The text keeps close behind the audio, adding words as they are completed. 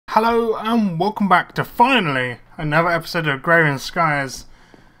Hello and welcome back to finally another episode of Agrarian Skies.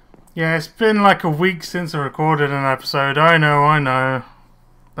 Yeah, it's been like a week since I recorded an episode, I know.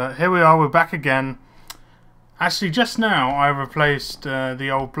 But here we are, we're back again. Actually, just now I replaced the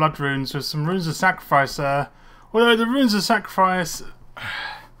old blood runes with some runes of sacrifice there. Although the runes of sacrifice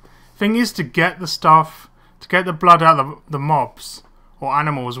thing is to get the stuff, to get the blood out of the mobs or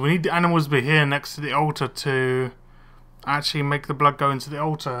animals. We need the animals to be here next to the altar to actually make the blood go into the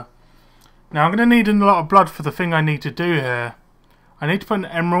altar. Now I'm going to need a lot of blood for the thing I need to do here. I need to put an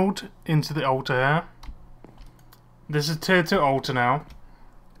emerald into the altar here. This is tier 2 altar now.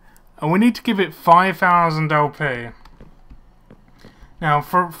 And we need to give it 5,000 LP. Now,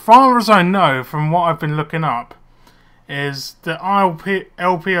 for far as I know, from what I've been looking up, is the LP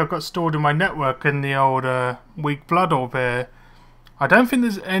I've got stored in my network in the old weak blood orb here. I don't think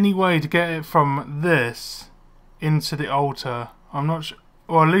there's any way to get it from this into the altar. I'm not sure,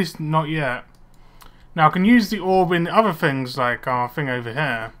 or at least not yet. Now I can use the orb in other things like our thing over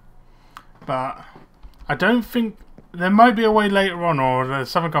here, but I don't think there might be a way later on, or there's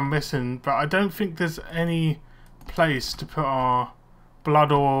something I'm missing, but I don't think there's any place to put our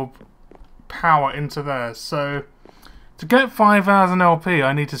blood orb power into there. So to get 5,000 LP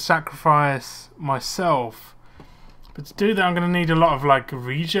I need to sacrifice myself, but to do that I'm going to need a lot of like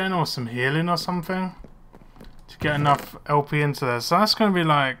regen or some healing or something to get enough LP into there. So that's going to be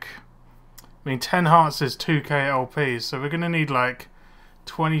like, I mean 10 hearts is 2k LP, so we're going to need like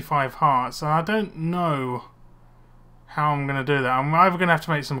 25 hearts, and I don't know how I'm going to do that. I'm either going to have to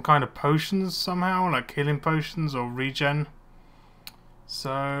make some kind of potions somehow, like healing potions or regen.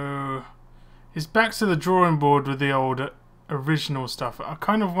 So it's back to the drawing board with the old original stuff. I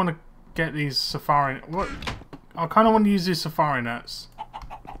kind of want to get these safari, I kind of want to use these safari nets.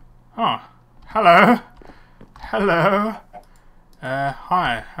 Oh, hello. Hello.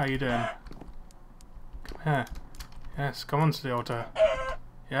 Hi, how you doing? Come here. Yes, come on to the altar.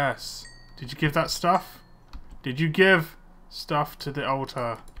 Yes. Did you give that stuff? Did you give stuff to the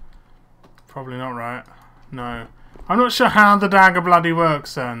altar? Probably not, right? No. I'm not sure how the dagger bloody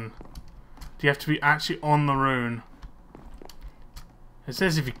works then. Do you have to be actually on the rune? It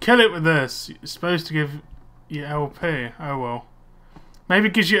says if you kill it with this, it's supposed to give you LP. Oh well. Maybe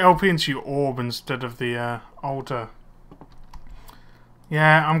it gives you LP into your orb instead of the altar.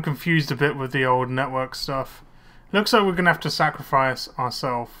 Yeah, I'm confused a bit with the old network stuff. Looks like we're going to have to sacrifice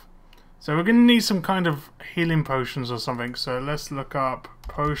ourselves. So we're going to need some kind of healing potions or something. So let's look up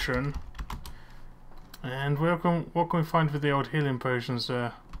potion. And what can we find with the old healing potions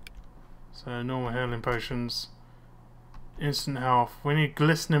there? So normal healing potions. Instant health. We need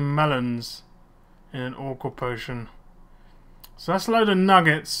glistening melons in an awkward potion. So that's a load of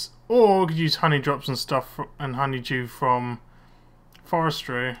nuggets, or we could use honey drops and stuff and honeydew from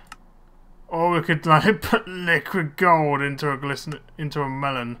forestry, or we could like put liquid gold into a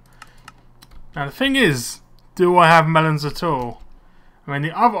melon. Now the thing is, do I have melons at all? I mean,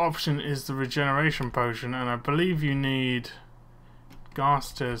 the other option is the regeneration potion, and I believe you need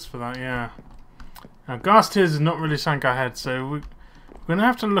gas tears for that. Yeah. Now gas tears is not really something I had, so we're gonna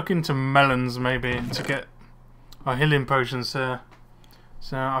have to look into melons maybe to get our healing potions here.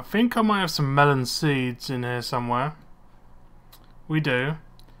 So I think I might have some melon seeds in here somewhere. We do.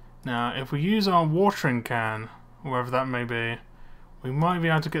 Now if we use our watering can, wherever that may be, we might be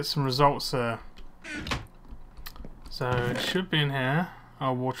able to get some results here. So it should be in here,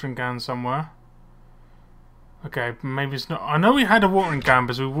 our watering can somewhere. Okay, maybe it's not. I know we had a watering can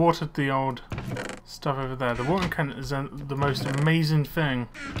because we watered the old stuff over there. The watering can is the most amazing thing.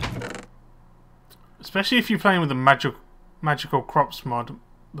 Especially if you're playing with the magical crops mod.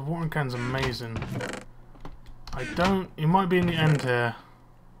 The watering can's amazing. It might be in the end here.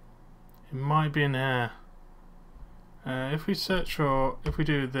 It might be in here. If we search for, if we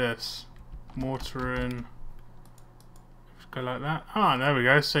do this, watering, go like that. Ah, there we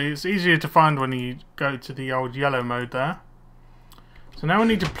go. So it's easier to find when you go to the old yellow mode there. So now we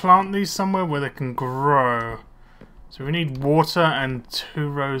need to plant these somewhere where they can grow. So we need water and 2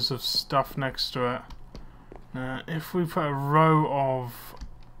 rows of stuff next to it. Now, if we put a row of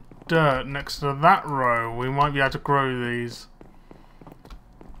dirt next to that row, we might be able to grow these.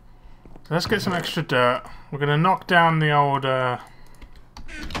 So let's get some extra dirt. We're going to knock down the old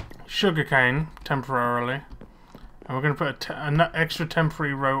sugarcane temporarily. And we're going to put an extra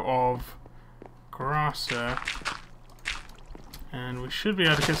temporary row of grass here. And we should be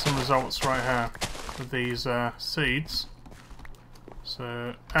able to get some results right here with these seeds.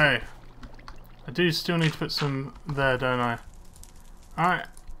 So, hey, I do still need to put some there, don't I? Alright,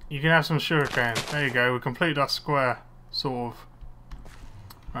 you can have some sugarcane. There you go, we completed our square, sort of.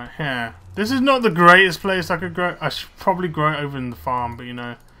 Right here. This is not the greatest place I could grow. I should probably grow it over in the farm, but you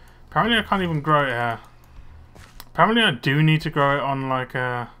know. Apparently I can't even grow it here. Apparently I do need to grow it on like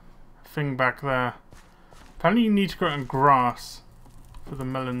a thing back there. Apparently you need to grow it on grass for the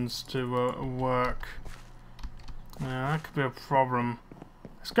melons to work. Yeah, that could be a problem.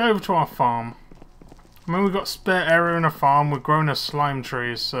 Let's go over to our farm. I mean, we've got spare area in a farm. We're growing a slime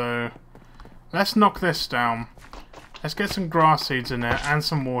tree, so let's knock this down. Let's get some grass seeds in there and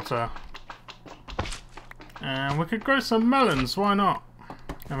some water. And we could grow some melons, why not?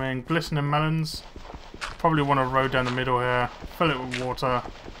 I mean, glistening melons. Probably want a road down the middle here. Fill it with water.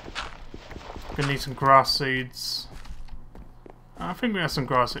 Gonna need some grass seeds. I think we have some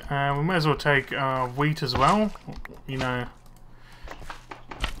grass. We may as well take wheat as well. You know,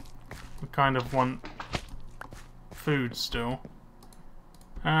 we kind of want food still.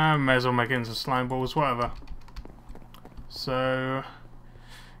 May as well make it into slime balls, whatever. So,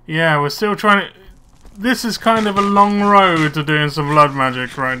 yeah, we're still trying to... This is kind of a long road to doing some blood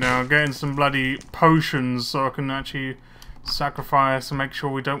magic right now. Getting some bloody potions so I can actually sacrifice and make sure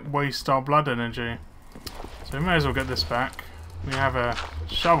we don't waste our blood energy. So we may as well get this back. We have a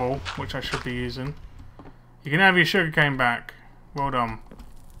shovel, which I should be using. You can have your sugarcane back. Well done.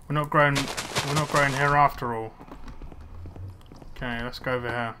 We're not growing here after all. Okay, let's go over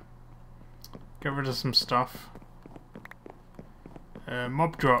here. Get rid of some stuff.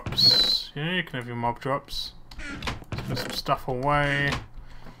 Mob drops. Yeah, you can have your mob drops. Let's put some stuff away.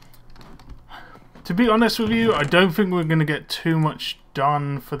 To be honest with you, I don't think we're going to get too much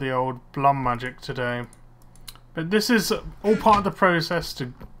done for the old blood magic today. But this is all part of the process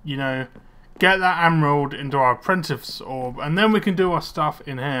to, you know, get that emerald into our Apprentice Orb, and then we can do our stuff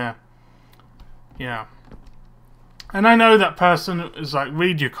in here. Yeah. And I know that person is like,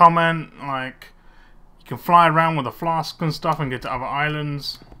 read your comment, like, you can fly around with a flask and stuff and get to other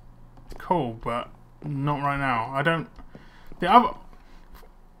islands. Cool, but not right now. I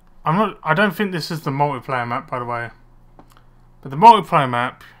don't think this is the multiplayer map, by the way. But the multiplayer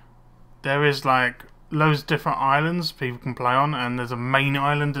map, there is like loads of different islands people can play on, and there's a main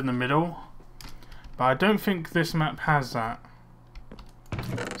island in the middle. But I don't think this map has that.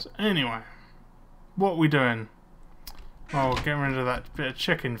 So anyway, what are we doing? Well, we're getting rid of that bit of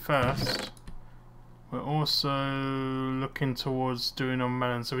chicken first. We're also looking towards doing our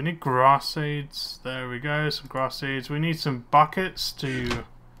melons. So we need grass seeds. There we go, some grass seeds. We need some buckets to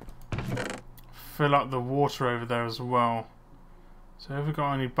fill up the water over there as well. So have we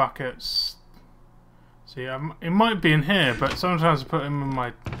got any buckets? See, it might be in here, but sometimes I put them in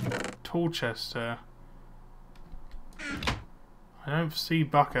my tool chest here. I don't see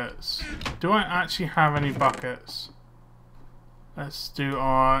buckets. Do I actually have any buckets? Let's do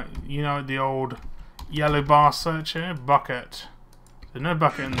our, you know, the old yellow bar search here. Bucket. There's no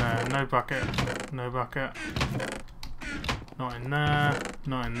bucket in there. No bucket. No bucket. Not in there.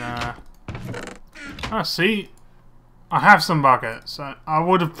 Not in there. Ah, see? I have some buckets. I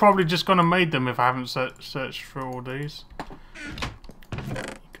would have probably just gone and made them if I haven't searched for all these. You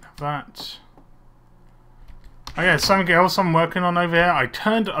can have that. Oh yeah, something else I'm working on over here. I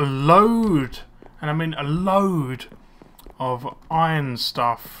turned a load, and I mean a load, of iron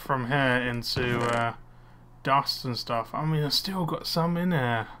stuff from here into dust and stuff. I mean, I've still got some in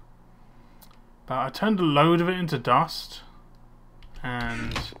here. But I turned a load of it into dust,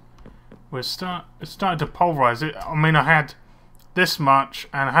 and it started to pulverize it. I mean, I had this much,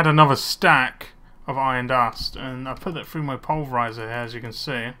 and I had another stack of iron dust, and I put that through my pulverizer here, as you can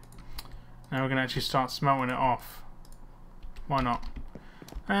see. Now we're going to actually start smelting it off. Why not?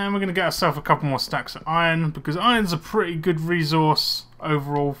 And we're going to get ourselves a couple more stacks of iron, because iron's a pretty good resource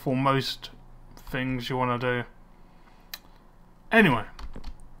overall for most things you want to do. Anyway,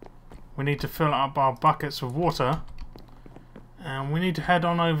 we need to fill up our buckets with water, and we need to head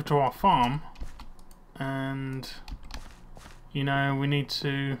on over to our farm, and you know, we need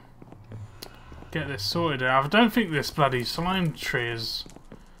to get this sorted out. I don't think this bloody slime tree is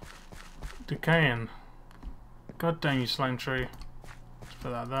decaying. God dang you, slime tree. Let's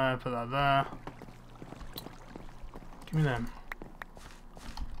put that there, put that there. Give me them.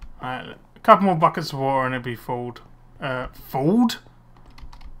 Alright, a couple more buckets of water and it'll be fooled. Fooled?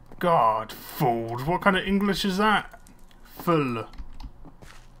 God, fooled. What kind of English is that? Full.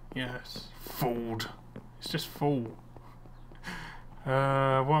 Yes, fooled. It's just full. What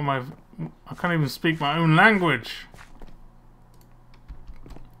am I can't even speak my own language.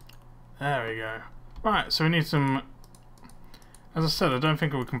 There we go. Right, so we need some... As I said, I don't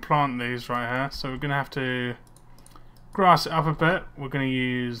think we can plant these right here, so we're going to have to grass it up a bit. We're going to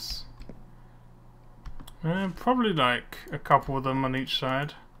use probably like a couple of them on each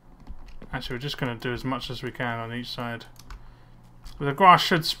side. Actually, we're just going to do as much as we can on each side. But the grass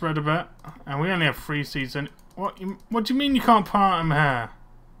should spread a bit, and we only have 3 seeds. And what do you mean you can't plant them here?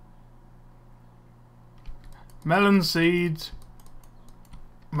 Melon seeds.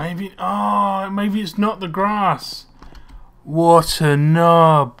 Maybe. Oh, maybe it's not the grass. What a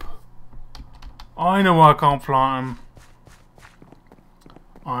nub! I know I can't plant them.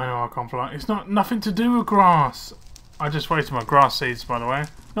 I know I can't plant. It's nothing to do with grass. I just wasted my grass seeds, by the way.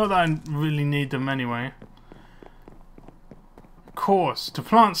 Not that I really need them anyway. Of course, to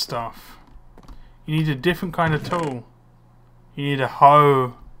plant stuff, you need a different kind of tool. You need a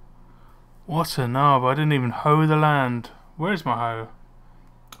hoe. What a nub! I didn't even hoe the land. Where's my hoe?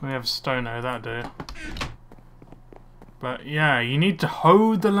 We have a stone hoe, that'll do. But yeah, you need to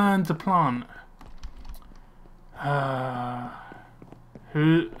hoe the land to plant.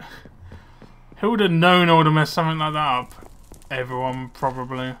 Who would have known I would have messed something like that up? Everyone,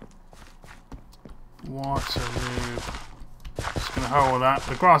 probably. What a noob. Just gonna hoe all that.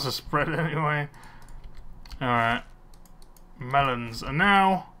 The grass is spread anyway. Alright. Melons. And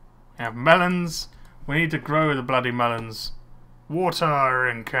now we have melons. We need to grow the bloody melons.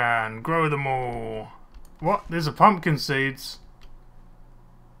 Watering can. Grow them all. What? These are pumpkin seeds.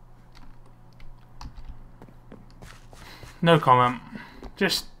 No comment.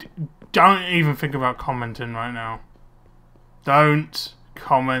 Just don't even think about commenting right now. Don't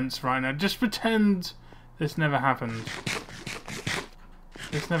comment right now. Just pretend this never happened.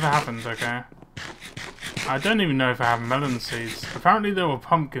 This never happened, okay? I don't even know if I have melon seeds. Apparently there were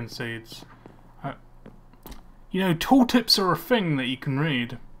pumpkin seeds. You know, tooltips are a thing that you can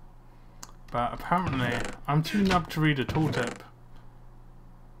read. But apparently, I'm too nub to read a tooltip.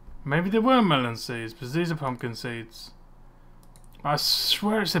 Maybe there were melon seeds, because these are pumpkin seeds. I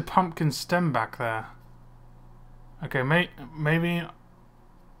swear it's a pumpkin stem back there. Okay, maybe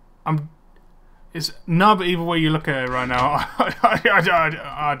it's nub either way you look at it right now.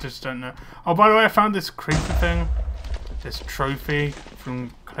 I just don't know. Oh, by the way, I found this creeper thing, this trophy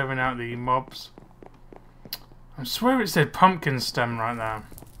from clearing out the mobs. I swear it said pumpkin stem right there.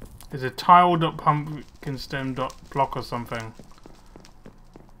 There's a tile.pumpkinstem.block or something.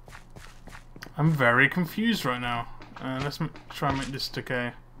 I'm very confused right now. Let's try and make this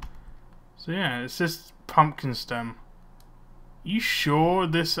decay. So yeah, it says pumpkin stem. You sure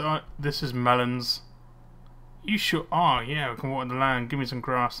this is melons? You sure? Oh yeah, we can water the land. Give me some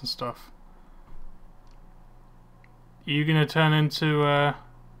grass and stuff. Are you gonna turn into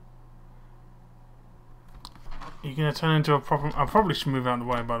You're gonna turn into a problem. I probably should move out of the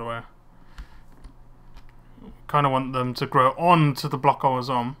way, by the way. Kind of want them to grow on to the block I was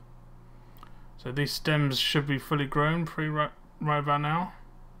on. So these stems should be fully grown right about now.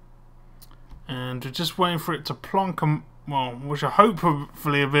 And we're just waiting for it to plonk well, which I hope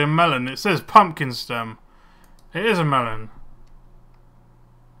hopefully will be a melon. It says pumpkin stem. It is a melon.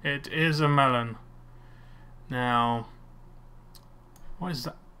 It is a melon. Now, what is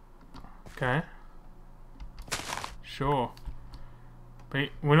that? Okay. Sure. But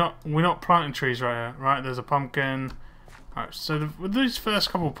we're not planting trees right here, right? There's a pumpkin. Alright, so with these first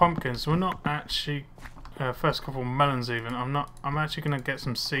couple of pumpkins, we're not actually first couple of melons even. I'm actually gonna get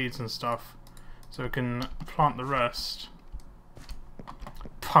some seeds and stuff, so we can plant the rest.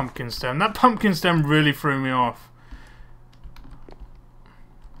 Pumpkin stem. That pumpkin stem really threw me off.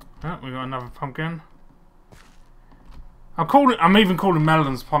 Oh, we got another pumpkin. I'm even calling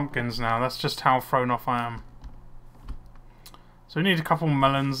melons pumpkins now. That's just how thrown off I am. So we need a couple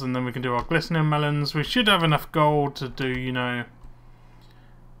melons, and then we can do our glistening melons. We should have enough gold to do, you know, you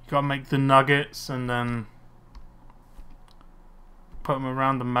gotta make the nuggets and then put them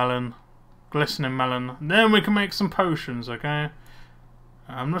around the melon, glistening melon. Then we can make some potions, okay?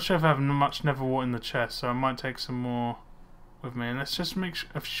 I'm not sure if I have much netherwort in the chest, so I might take some more with me. And let's just make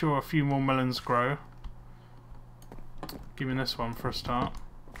sure a few more melons grow. Give me this one for a start.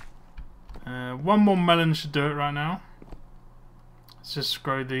 One more melon should do it right now. Let's just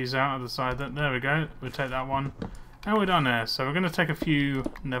grow these out of the side. There we go. We'll take that one. And we're done there. So we're going to take a few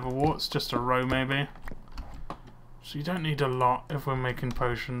netherworts, just a row maybe. So you don't need a lot if we're making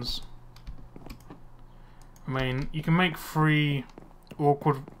potions. I mean, you can make 3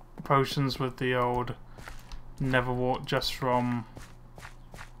 awkward potions with the old netherwort just from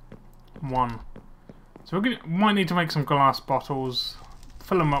 1. So we might need to make some glass bottles,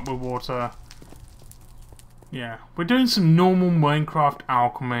 fill them up with water. Yeah, we're doing some normal Minecraft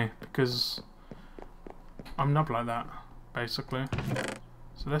alchemy because I'm not like that, basically.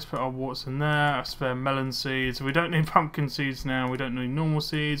 So let's put our warts in there, our spare melon seeds. We don't need pumpkin seeds now, we don't need normal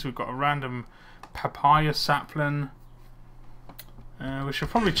seeds. We've got a random papaya sapling. We should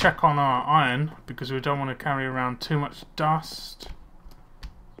probably check on our iron because we don't want to carry around too much dust.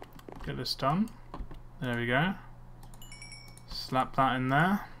 Get this done. There we go. Slap that in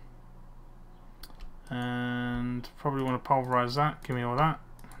there. And probably want to pulverize that. Give me all that.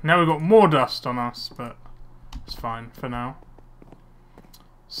 Now we've got more dust on us, but it's fine for now.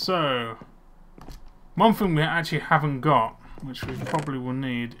 So, one thing we actually haven't got, which we probably will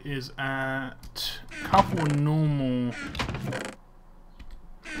need, is a couple normal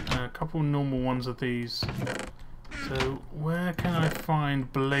ones of these. So where can I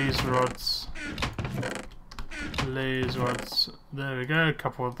find blaze rods? Blaze rods. There we go, a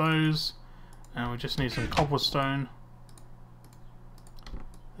couple of those. And we just need some cobblestone.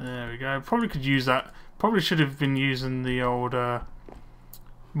 There we go. Probably could use that. Probably should have been using the old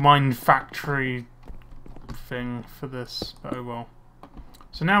mine factory thing for this, but oh well.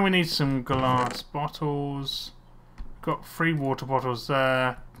 So now we need some glass bottles. Got 3 water bottles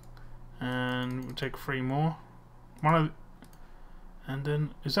there, and we'll take 3 more. And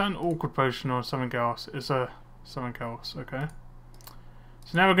then is that an awkward potion or something else? It's a something else. Okay.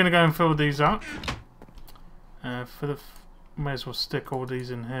 So now we're going to go and fill these up. May as well stick all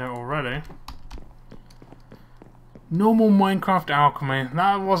these in here already. Normal Minecraft alchemy.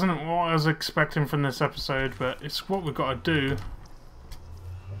 That wasn't what I was expecting from this episode, but it's what we've got to do.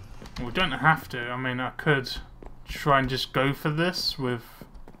 Well, we don't have to. I mean, I could try and just go for this with...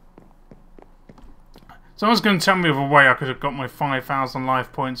 Someone's going to tell me of a way I could have got my 5,000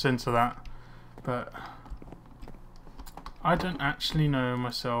 life points into that, but I don't actually know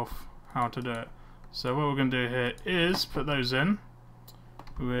myself how to do it. So what we're going to do here is put those in.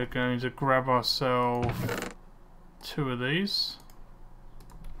 We're going to grab ourselves 2 of these.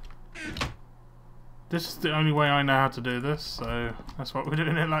 This is the only way I know how to do this, so that's what we're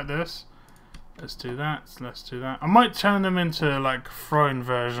doing it like this. Let's do that, let's do that. I might turn them into like throne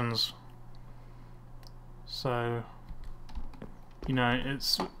versions. So, you know,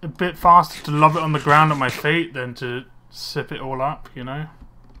 it's a bit faster to lob it on the ground at my feet than to sip it all up, you know.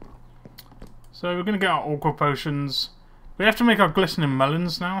 So we're going to get our awkward potions. We have to make our glistening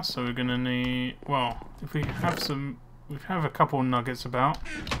melons now, so we're going to need, well, if we have some, we have a couple nuggets about.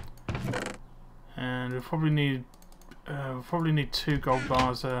 And we'll probably need 2 gold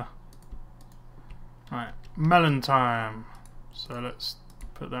bars there. Right, melon time. So let's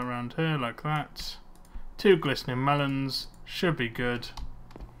put that around here like that. 2 glistening melons should be good.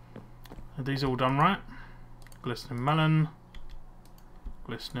 Are these all done right? Glistening melon.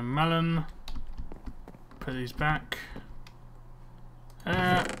 Glistening melon. Put these back.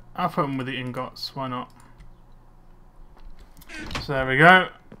 I'll put them with the ingots, why not? So there we go.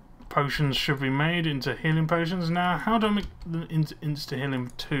 Potions should be made into healing potions. Now, how do I make them into insta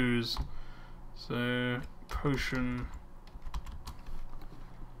healing 2s? So, potion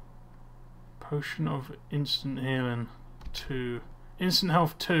of instant healing 2. Instant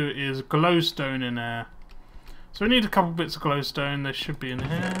health 2 is glowstone in there. So we need a couple bits of glowstone. They should be in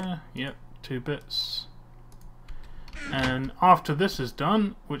here. Yep, 2 bits. And after this is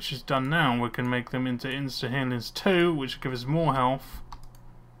done, which is done now, we can make them into insta healings 2, which will give us more health.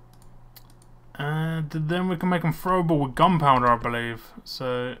 And then we can make them throwable with gunpowder, I believe.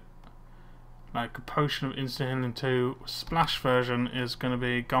 So, like a potion of instant healing 2 splash version is going to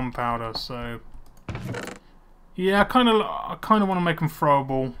be gunpowder. So, yeah, I kind of want to make them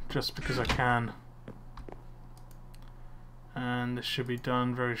throwable just because I can. And this should be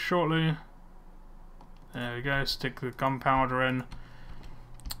done very shortly. There we go. Stick the gunpowder in.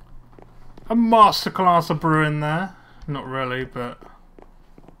 A masterclass of brewing there. Not really, but.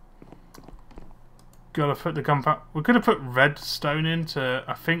 Gotta put the gunpowder. We're gonna put redstone into.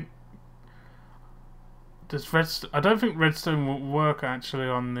 I think. I don't think redstone will work actually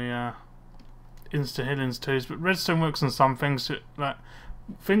on the insta healings 2s, but redstone works on some things. Like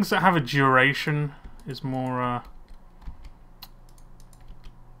things that have a duration is more.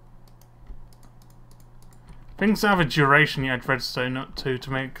 Things that have a duration, you add redstone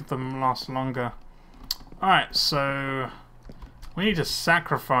to make them last longer. Alright, so we need to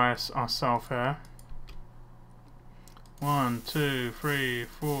sacrifice ourselves here. 1, 2, 3,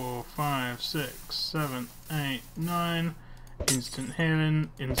 4, 5, 6, 7, 8, 9. Instant healing,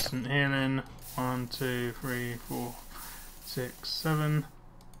 instant healing. 1, 2, 3, 4, 6, 7.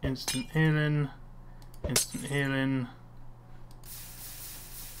 Instant healing, instant healing.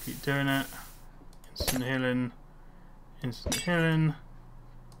 Keep doing it. Instant healing, instant healing.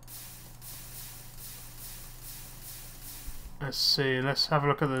 Let's see. Let's have a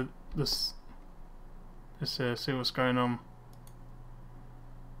look at this. Let's see what's going on.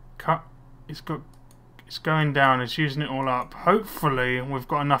 It's It's going down, it's using it all up. Hopefully we've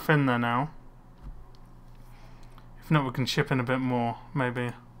got enough in there now. If not, we can chip in a bit more,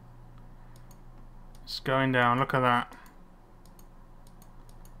 maybe. It's going down, look at that.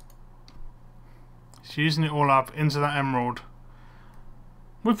 It's using it all up into that emerald.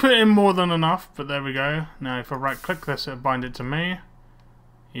 We put in more than enough, but there we go. Now if I right click this, it'll bind it to me.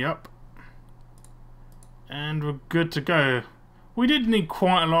 Yep. And we're good to go. We did need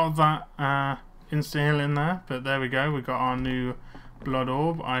quite a lot of that insta-heal in there, but there we go. We got our new blood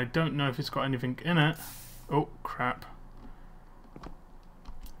orb. I don't know if it's got anything in it. Oh, crap.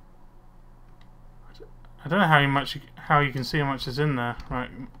 I don't know how you can see how much is in there. Right,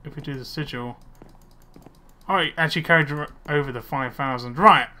 if we do the sigil. Oh, it actually carried over the 5,000.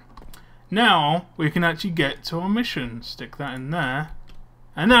 Right. Now, we can actually get to our mission. Stick that in there.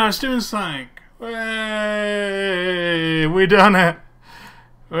 And now it's doing something. Way, we done it.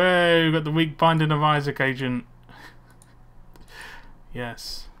 Way, we got the weak binding of Isaac agent.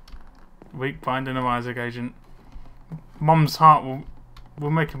 Yes. Weak binding of Isaac agent. Mom's heart we'll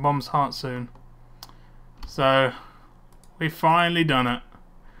make a mom's heart soon. So, we finally done it.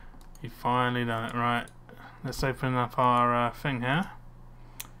 We finally done it, right. Let's open up our thing here.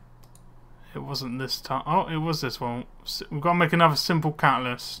 It wasn't this time. Oh, it was this one. We've got to make another simple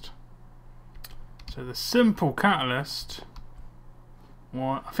catalyst. So the simple catalyst.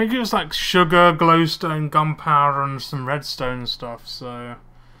 What? I think it was like sugar, glowstone, gunpowder, and some redstone stuff. So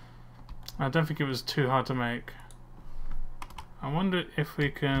I don't think it was too hard to make. I wonder if we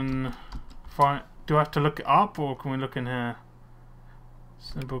can find. Do I have to look it up, or can we look in here?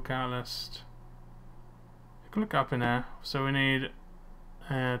 Simple catalyst. Look up in there. So we need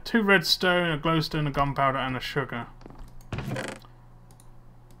 2 redstone, a glowstone, a gunpowder, and a sugar.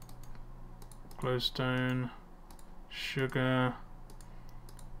 Glowstone, sugar,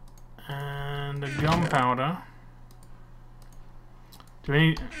 and a gunpowder. Do we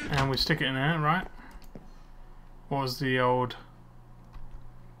need, and we stick it in there, right? What was the old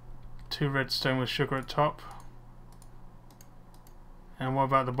 2 redstone with sugar at top? And what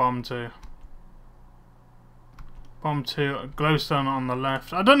about the bomb 2? Bomb 2, a glowstone on the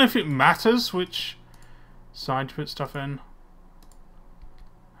left. I don't know if it matters which side to put stuff in.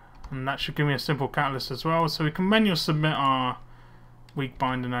 And that should give me a simple catalyst as well. So we can manual submit our weak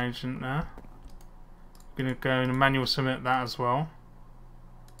binding agent there. We're going to go and manual submit that as well.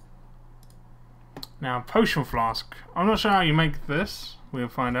 Now, potion flask. I'm not sure how you make this. We'll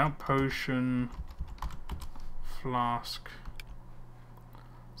find out. Potion flask.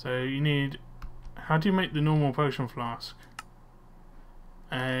 So you need... How do you make the normal potion flask?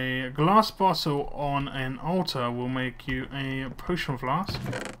 A glass bottle on an altar will make you a potion flask.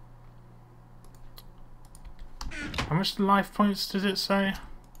 How much life points does it say?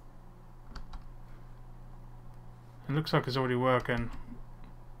 It looks like it's already working.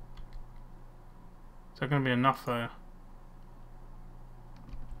 Is that going to be enough though?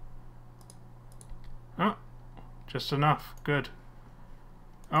 Oh, just enough. Good.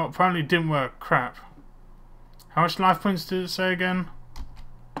 Oh, apparently it didn't work. Crap. How much life points did it say again?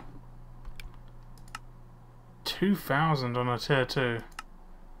 2,000 on a tier 2.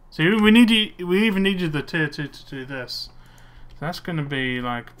 So we even needed the tier 2 to do this. So that's going to be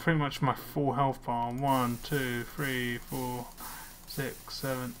like pretty much my full health bar. 1, 2, 3, 4, 6,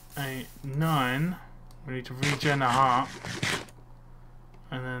 7, 8, 9. We need to regen a heart.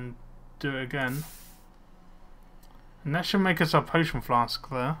 And then do it again. And that should make us our potion flask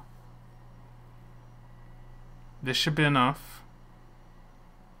there. This should be enough.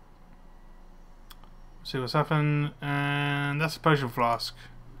 See what's happened, and that's a potion flask.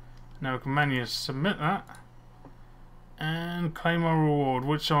 Now we can manually submit that and claim our reward.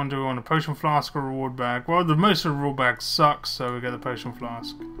 Which one do we want? A potion flask or reward bag? Well, the most of the reward bag sucks, so we get the potion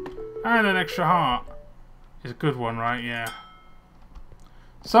flask. And an extra heart. It's a good one, right? Yeah.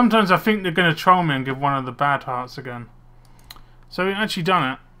 Sometimes I think they're going to troll me and give one of the bad hearts again. So we actually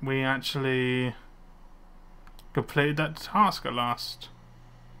done it. We actually completed that task at last.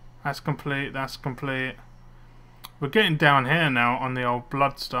 That's complete, that's complete. We're getting down here now on the old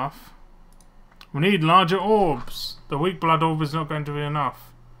blood stuff. We need larger orbs. The weak blood orb is not going to be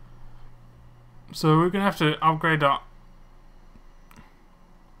enough. So we're going to have to upgrade our...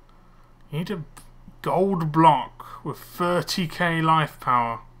 You need a gold block with 30k life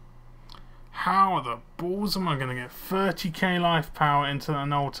power. How the balls am I going to get 30k life power into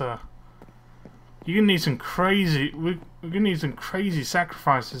an altar? You're going to need some crazy... We're going to need some crazy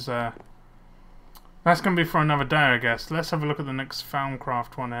sacrifices there. That's going to be for another day, I guess. Let's have a look at the next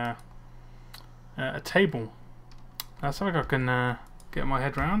Foundcraft one here. A table. That's something I can get my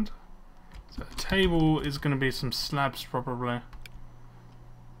head round. So the table is going to be some slabs probably.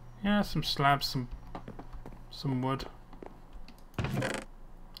 Yeah, some slabs, some wood.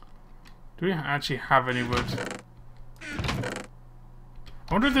 Do we actually have any wood?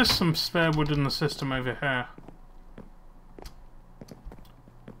 I wonder if there's some spare wood in the system over here.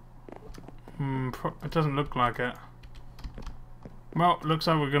 It doesn't look like it. Well, looks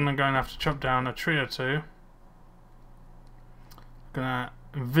like we're going to have to chop down a tree or two. Gonna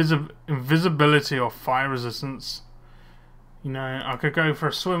invisibility or fire resistance. You know, I could go for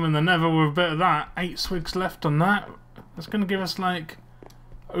a swim in the Nether with a bit of that. 8 swigs left on that. That's going to give us like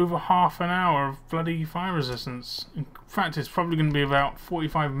over half an hour of bloody fire resistance. In fact, it's probably going to be about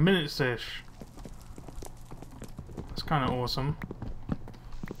 45 minutes-ish. That's kind of awesome.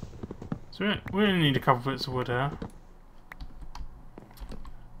 So we only need a couple bits of wood here.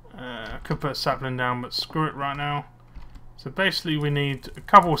 I could put a sapling down, but screw it right now. So basically we need a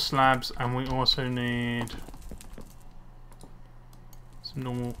couple of slabs, and we also need some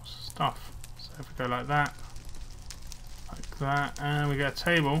normal stuff. So if we go like that, and we get a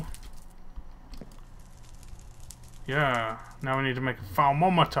table. Yeah, now we need to make a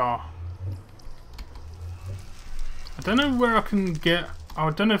thermometer. I don't know where I can get. I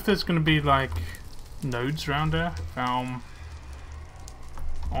don't know if there's going to be like nodes around here.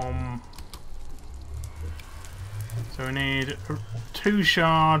 So we need 2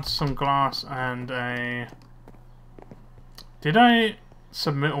 shards, some glass, and a... Did I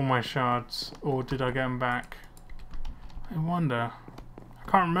submit all my shards, or did I get them back? I wonder. I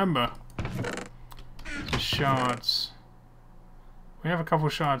can't remember. The shards. We have a couple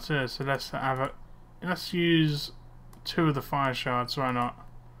of shards here, so let's use 2 of the fire shards, why not?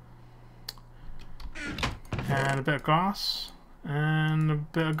 And a bit of glass, and a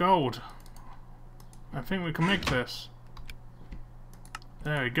bit of gold. I think we can make this.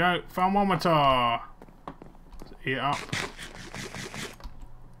 There we go. Thermometer! Let's eat it up.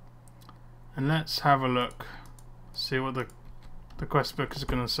 And let's have a look. See what the quest book is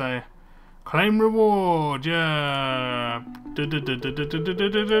going to say. Claim reward! Yeah!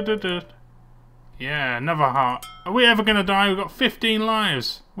 Yeah, another heart. Are we ever going to die? We've got 15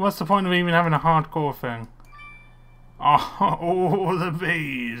 lives. What's the point of even having a hardcore thing? Oh, all the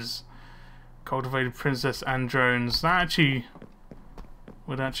bees! Cultivated princess and drones. That actually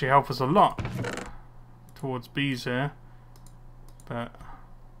would actually help us a lot towards bees here. But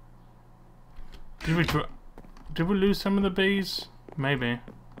did we lose some of the bees? Maybe.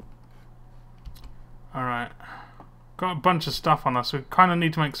 Alright. Got a bunch of stuff on us. We kind of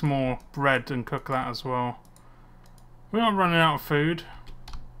need to make some more bread and cook that as well. We are running out of food.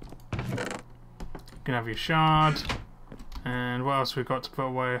 You can have your shard. And what else we got to put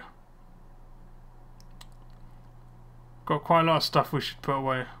away? Got quite a lot of stuff we should put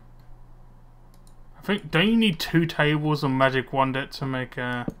away. I think, don't you need 2 tables and magic wand it to make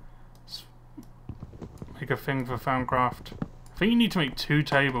a thing for Foundcraft? I think you need to make 2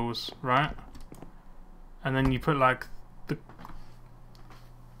 tables, right? And then you put like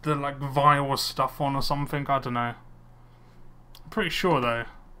the like vial stuff on or something. I don't know. I'm pretty sure though.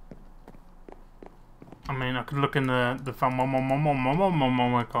 I mean, I could look in the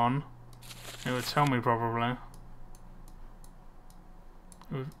icon. It would tell me probably.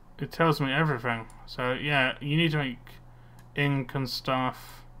 It tells me everything. So yeah, you need to make ink and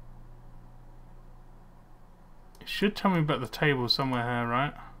stuff. It should tell me about the table somewhere here,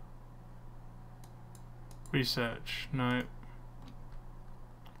 right? Research. No.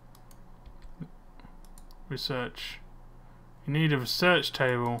 Research. You need a research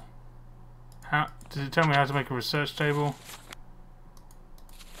table. How did it tell me how to make a research table?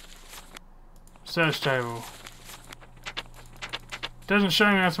 Research table. Doesn't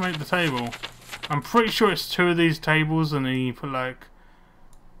show me how to make the table. I'm pretty sure it's 2 of these tables, and then you put like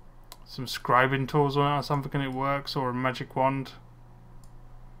some scribing tools on it or something, and it works, or a magic wand.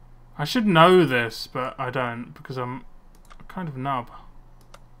 I should know this, but I don't, because I'm kind of nub.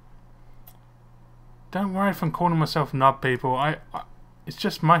 Don't worry if I'm calling myself nub, people. It's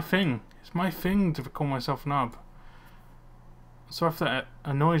just my thing. It's my thing to call myself nub. Sorry if that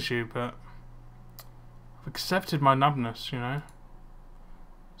annoys you, but I've accepted my nubness, you know.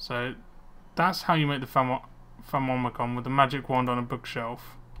 So that's how you make the Thermomicon, with the magic wand on a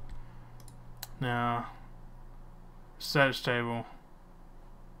bookshelf. Now, research table.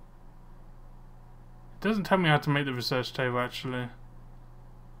 It doesn't tell me how to make the research table actually.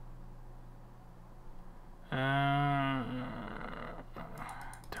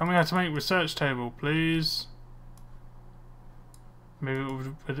 Tell me how to make research table, please.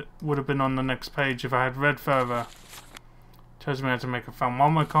 Maybe it would have been on the next page if I had read further. Tells me how to make a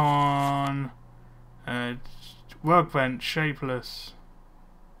thermomicon. Workbench, shapeless.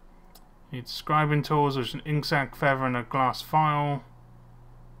 Need scribing tools, which is an ink sac, feather, and a glass file.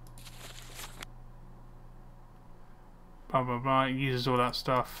 Blah blah blah. It uses all that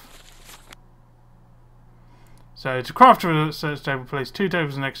stuff. So to craft a research table, place 2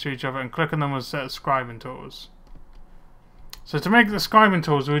 tables next to each other and click on them with a set of scribing tools. So to make the scribing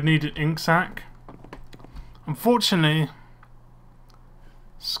tools, we'd need an ink sac. Unfortunately,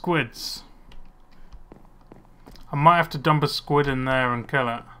 squids. I might have to dump a squid in there and kill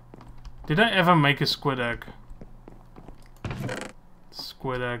it. Did I ever make a squid egg?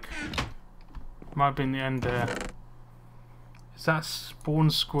 Squid egg. Might have been the end there. Is that spawn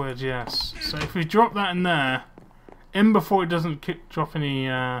squid? Yes. So if we drop that in there, in before it doesn't drop any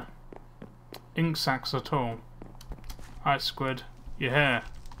ink sacs at all. Alright, squid. You're here.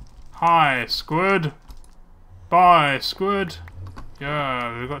 Hi, squid. Bye, squid.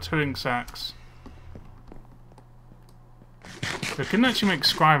 Yeah, we've got 2 ink sacs. We can actually make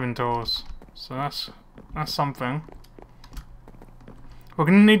scribing tools, so that's something. We're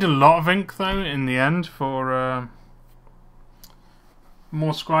going to need a lot of ink though in the end for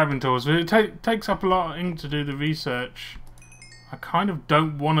more scribing tools. It takes up a lot of ink to do the research. I kind of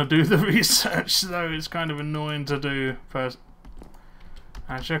don't want to do the research though, it's kind of annoying to do first.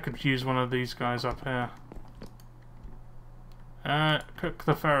 Actually, I could use one of these guys up here. Cook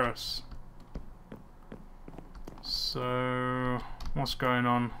the ferrous. So, what's going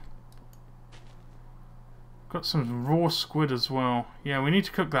on? Got some raw squid as well. Yeah, we need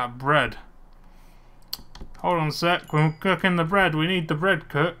to cook that bread. Hold on a sec, we're cooking the bread. We need the bread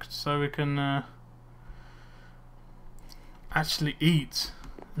cooked so we can actually eat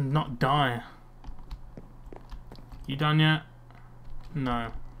and not die. You done yet?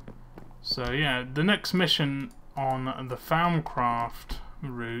 No. So yeah, the next mission on the Farmcraft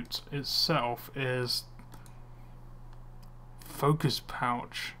route itself is Focus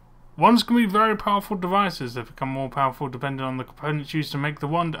Pouch. Wands can be very powerful devices. They become more powerful depending on the components used to make the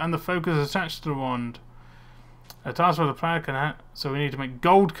wand and the focus attached to the wand. A task where the player can so we need to make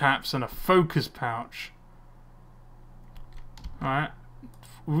gold caps and a focus pouch. Alright.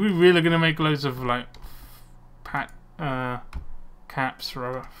 We're really going to make loads of like caps for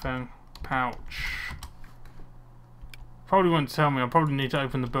a thing. Pouch. Probably won't tell me. I'll probably need to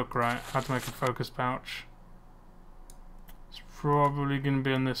open the book, right? How to make a focus pouch. It's probably going to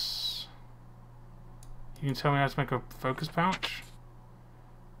be on this. You can tell me how to make a focus pouch?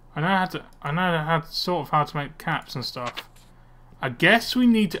 I know sort of how to make caps and stuff. I guess we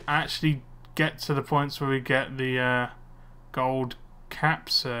need to actually get to the points where we get the gold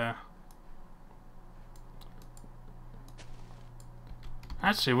caps here.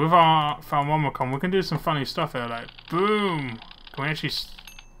 Actually, with our thermomicon, we can do some funny stuff here, like boom! Can we actually?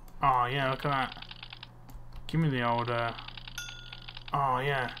 Oh yeah, look at that. Give me the old. Oh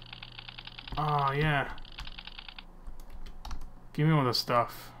yeah. Oh yeah. Give me all the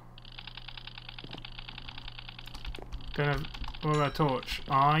stuff. What about torch?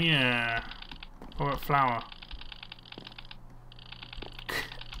 Oh yeah. What about flour?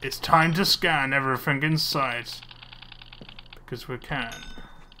 It's time to scan everything in sight. Because we can.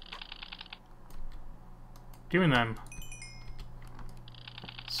 Give me them.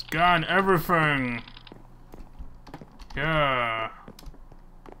 Scan everything! Yeah.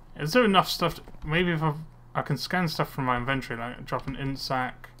 Is there enough stuff to, maybe if I can scan stuff from my inventory, like drop an int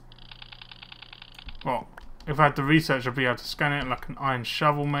sac. Well, if I had the research, I'd be able to scan it, like an iron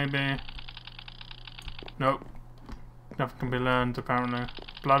shovel maybe. Nope. Nothing can be learned apparently.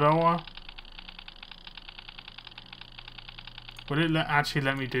 Blood ore. Will it actually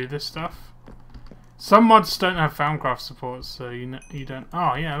let me do this stuff? Some mods don't have Farmcraft support, so you don't.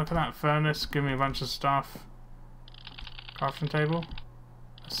 Oh yeah, look at that furnace. Give me a bunch of stuff. Crafting table.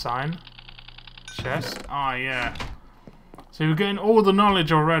 A sign. Chest. Ah yeah. So we're getting all the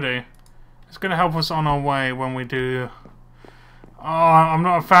knowledge already. It's going to help us on our way when we do. Oh, I'm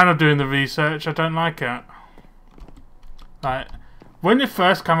not a fan of doing the research. I don't like it. Like, when it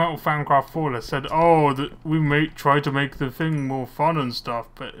first came out with Farmcraft 4, they said, oh, we try to make the thing more fun and stuff,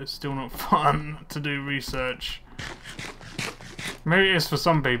 but it's still not fun to do research. Maybe it is for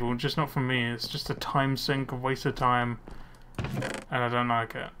some people, just not for me. It's just a time sink, a waste of time, and I don't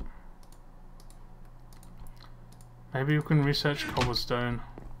like it. Maybe we can research cobblestone.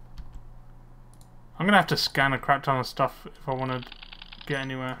 I'm going to have to scan a crap ton of stuff if I want to get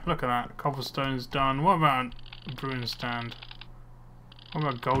anywhere. Look at that. Cobblestone's done. What about a brewing stand? What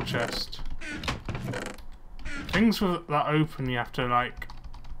about gold chest? Things with that open, you have to like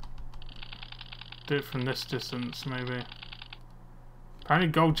do it from this distance, maybe. Apparently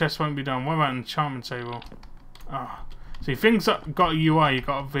gold chests won't be done. What about an enchantment table? Oh. See, things that got a UI, you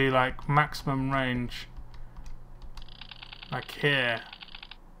got to be like maximum range. Like here.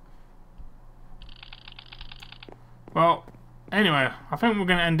 Well, anyway, I think we're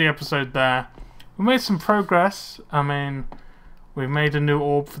going to end the episode there. We made some progress. I mean, we've made a new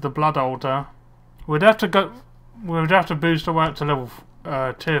orb for the blood altar. We'd have to boost our way up to level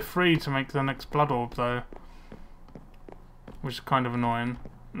tier 3 to make the next blood orb though, which is kind of annoying.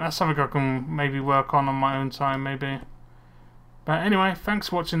 That's something I can maybe work on my own time, maybe. But anyway, thanks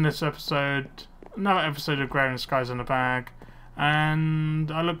for watching this episode. Another episode of Agrarian Skies in the bag.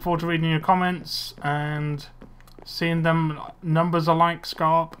 And I look forward to reading your comments and seeing them numbers are like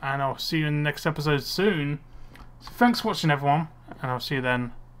Scarp. And I'll see you in the next episode soon. So thanks for watching, everyone. And I'll see you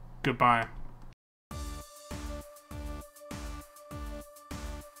then. Goodbye.